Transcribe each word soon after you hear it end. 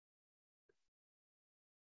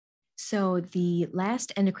So the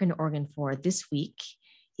last endocrine organ for this week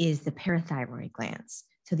is the parathyroid glands.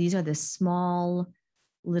 So these are the small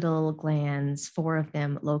little glands, 4 of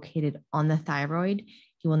them located on the thyroid.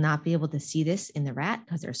 You will not be able to see this in the rat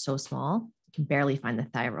because they're so small. You can barely find the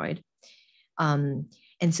thyroid. And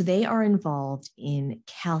so they are involved in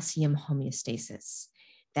calcium homeostasis.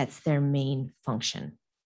 That's their main function.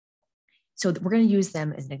 So we're going to use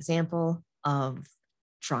them as an example of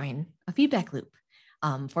drawing a feedback loop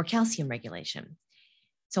for calcium regulation.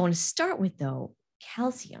 So I want to start with, though,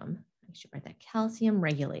 calcium. I should write that calcium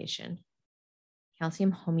regulation,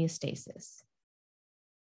 calcium homeostasis.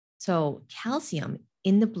 So calcium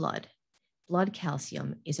in the blood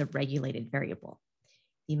calcium is a regulated variable.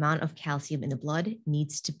 The amount of calcium in the blood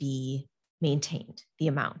needs to be maintained, the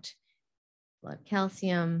amount. Blood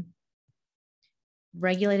calcium,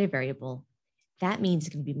 regulated variable. That means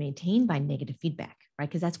it's going to be maintained by negative feedback, right?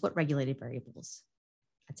 Because that's what regulated variables,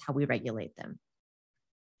 that's how we regulate them.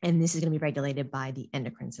 And this is going to be regulated by the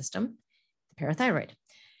endocrine system, the parathyroid.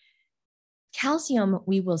 Calcium,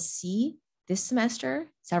 we will see this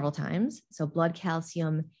semester several times. So blood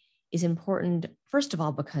calcium is important, first of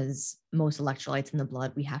all, because most electrolytes in the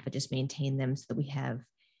blood, we have to just maintain them so that we have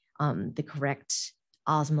the correct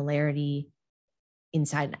osmolarity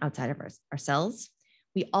inside and outside of our cells.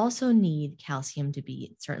 We also need calcium to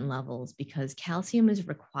be at certain levels because calcium is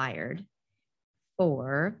required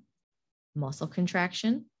for muscle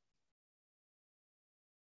contraction.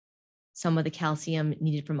 Some of the calcium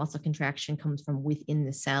needed for muscle contraction comes from within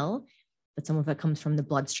the cell, but some of it comes from the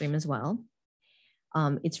bloodstream as well.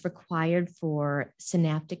 It's required for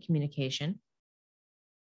synaptic communication.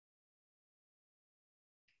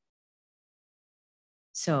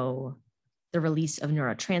 So the release of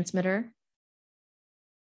neurotransmitter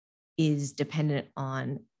is dependent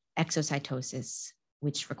on exocytosis,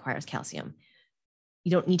 which requires calcium.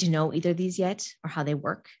 You don't need to know either of these yet or how they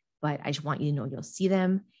work, but I just want you to know you'll see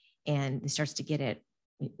them, and it starts to get at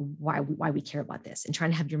why we care about this and trying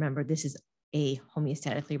to have you remember this is a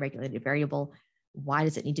homeostatically regulated variable. Why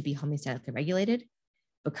does it need to be homeostatically regulated?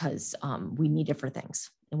 Because we need it for things,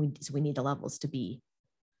 and so we need the levels to be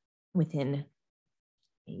within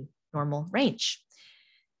a normal range.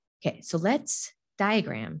 Okay, so let's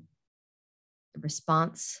diagram the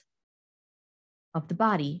response of the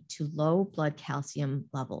body to low blood calcium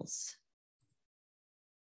levels.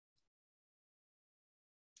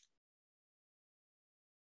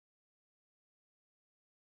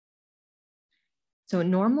 So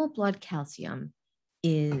normal blood calcium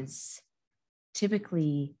is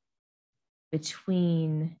typically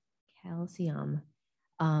between calcium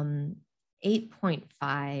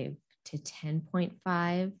 8.5 to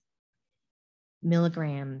 10.5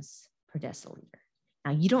 milligrams per deciliter.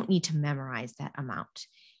 Now, you don't need to memorize that amount,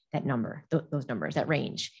 that number, those numbers, that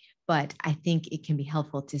range, but I think it can be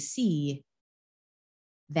helpful to see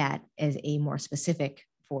that as a more specific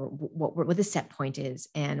for what the set point is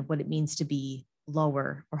and what it means to be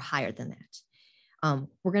lower or higher than that.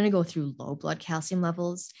 We're going to go through low blood calcium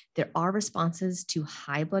levels. There are responses to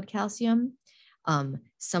high blood calcium.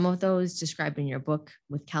 Some of those described in your book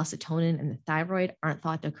with calcitonin and the thyroid aren't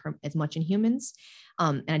thought to occur as much in humans.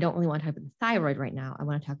 And I don't really want to talk about the thyroid right now. I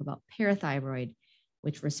want to talk about parathyroid,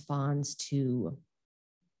 which responds to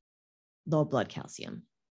low blood calcium,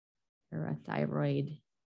 parathyroid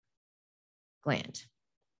gland.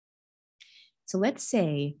 So let's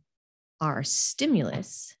say our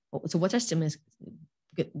stimulus, so what's our stimulus?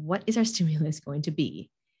 What is our stimulus going to be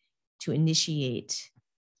to initiate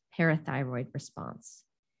parathyroid response?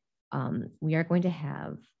 We are going to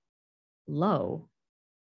have low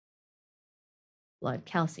blood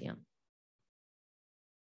calcium,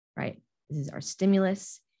 right? This is our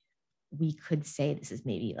stimulus. We could say this is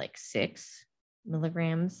maybe like 6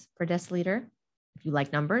 milligrams per deciliter, if you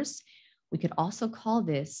like numbers. We could also call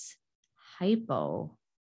this hypocalcemia.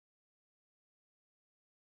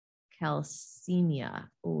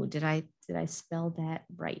 Oh, did I spell that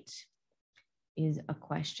right? Is a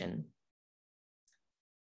question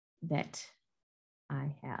that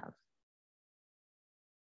I have.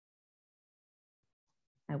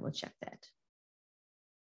 I will check that.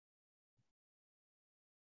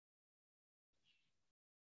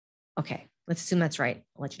 Okay, let's assume that's right.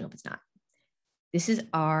 I'll let you know if it's not. This is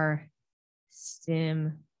our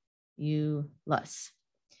stimulus.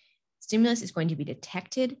 Stimulus is going to be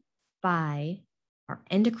detected by our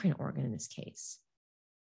endocrine organ in this case,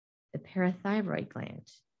 the parathyroid gland,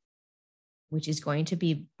 which is going to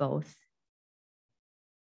be both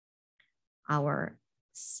our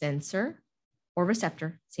sensor or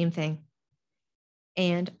receptor, same thing,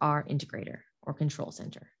 and our integrator or control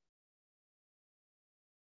center.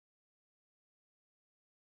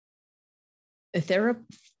 The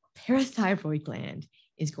parathyroid gland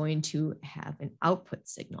is going to have an output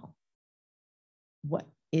signal. What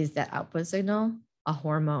is that output signal? A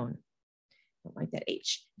hormone. Don't like that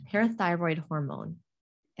H. Parathyroid hormone.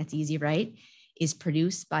 That's easy, right? Is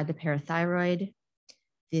produced by the parathyroid.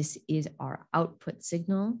 This is our output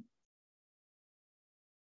signal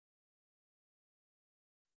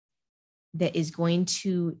that is going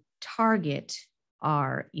to target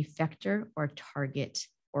our effector or target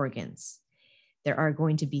organs. There are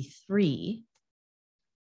going to be 3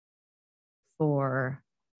 for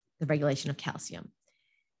the regulation of calcium.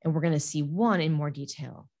 And we're going to see one in more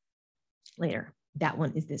detail later. That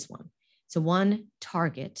one is this one. So one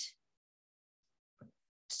targets,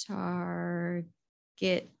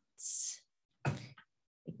 make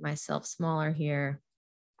myself smaller here.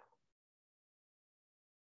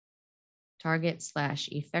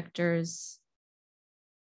 Target/effectors.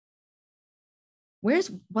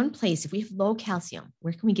 Where's one place, if we have low calcium,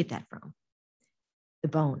 where can we get that from? The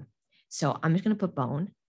bone. So I'm just going to put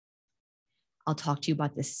bone. I'll talk to you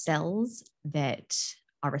about the cells that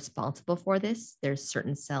are responsible for this. There's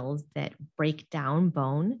certain cells that break down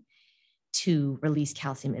bone to release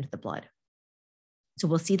calcium into the blood. So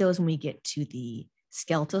we'll see those when we get to the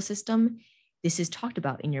skeletal system. This is talked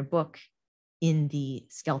about in your book in the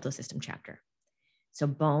skeletal system chapter. So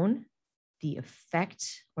bone, the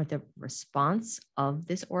effect or the response of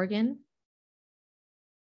this organ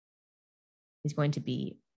is going to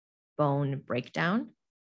be bone breakdown.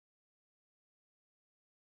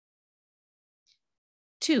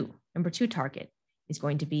 2, number 2 target is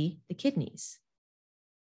going to be the kidneys.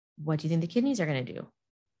 What do you think the kidneys are going to do?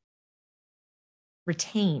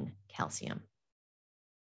 Retain calcium.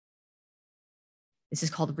 This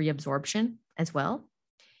is called reabsorption as well.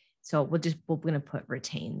 So we're going to put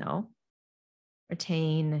retain though.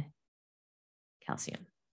 Retain calcium.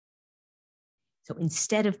 So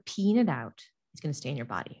instead of peeing it out, it's going to stay in your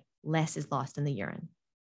body. Less is lost in the urine.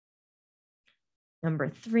 Number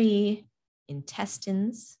 3,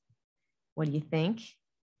 intestines. What do you think?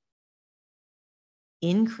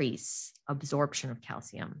 Increase absorption of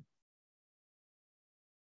calcium.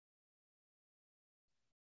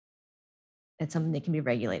 That's something that can be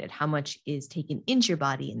regulated. How much is taken into your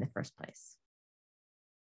body in the first place?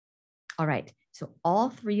 All right, so all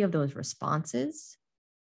 3 of those responses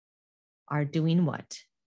are doing what?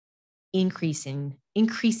 Increasing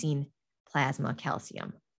plasma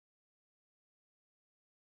calcium.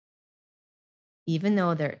 Even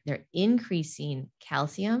though they're increasing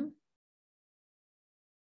calcium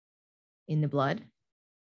in the blood,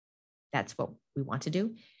 that's what we want to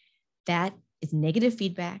do. That is negative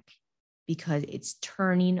feedback because it's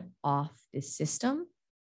turning off this system.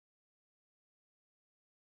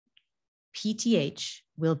 PTH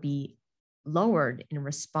will be lowered in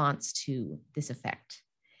response to this effect.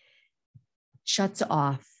 Shuts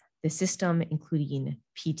off the system, including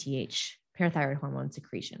PTH, parathyroid hormone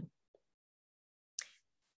secretion.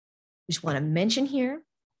 Just want to mention here,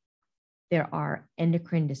 there are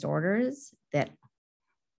endocrine disorders that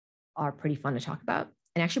are pretty fun to talk about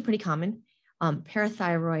and actually pretty common.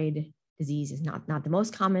 Parathyroid disease is not the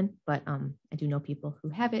most common, but I do know people who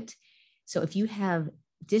have it. So if you have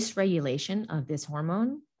dysregulation of this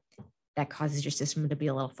hormone, that causes your system to be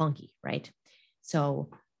a little funky, right?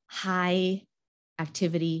 So high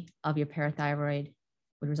activity of your parathyroid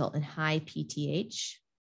would result in high PTH.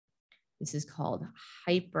 This is called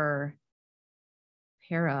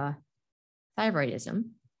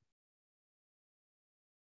hyperparathyroidism.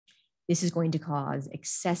 This is going to cause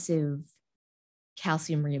excessive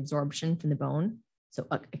calcium reabsorption from the bone. So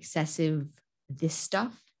excessive this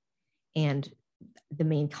stuff. And the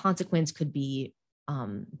main consequence could be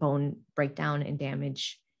bone breakdown and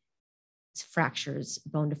damage, fractures,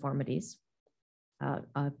 bone deformities,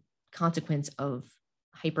 a consequence of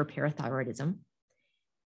hyperparathyroidism.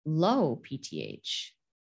 Low PTH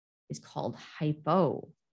is called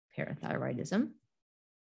hypoparathyroidism.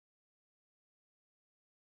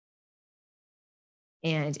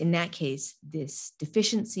 And in that case, this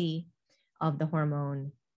deficiency of the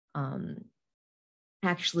hormone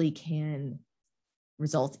actually can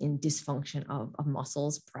result in dysfunction of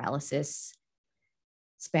muscles, paralysis,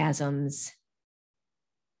 spasms,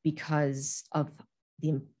 because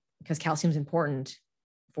calcium is important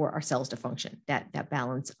for our cells to function, that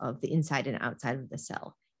balance of the inside and outside of the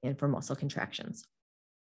cell, and for muscle contractions.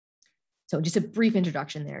 So just a brief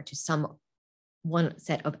introduction there to one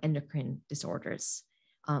set of endocrine disorders.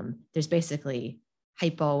 There's basically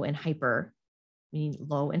hypo and hyper, meaning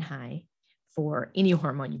low and high, for any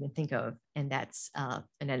hormone you can think of, and that's an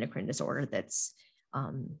endocrine disorder that's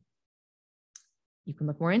you can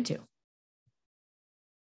look more into.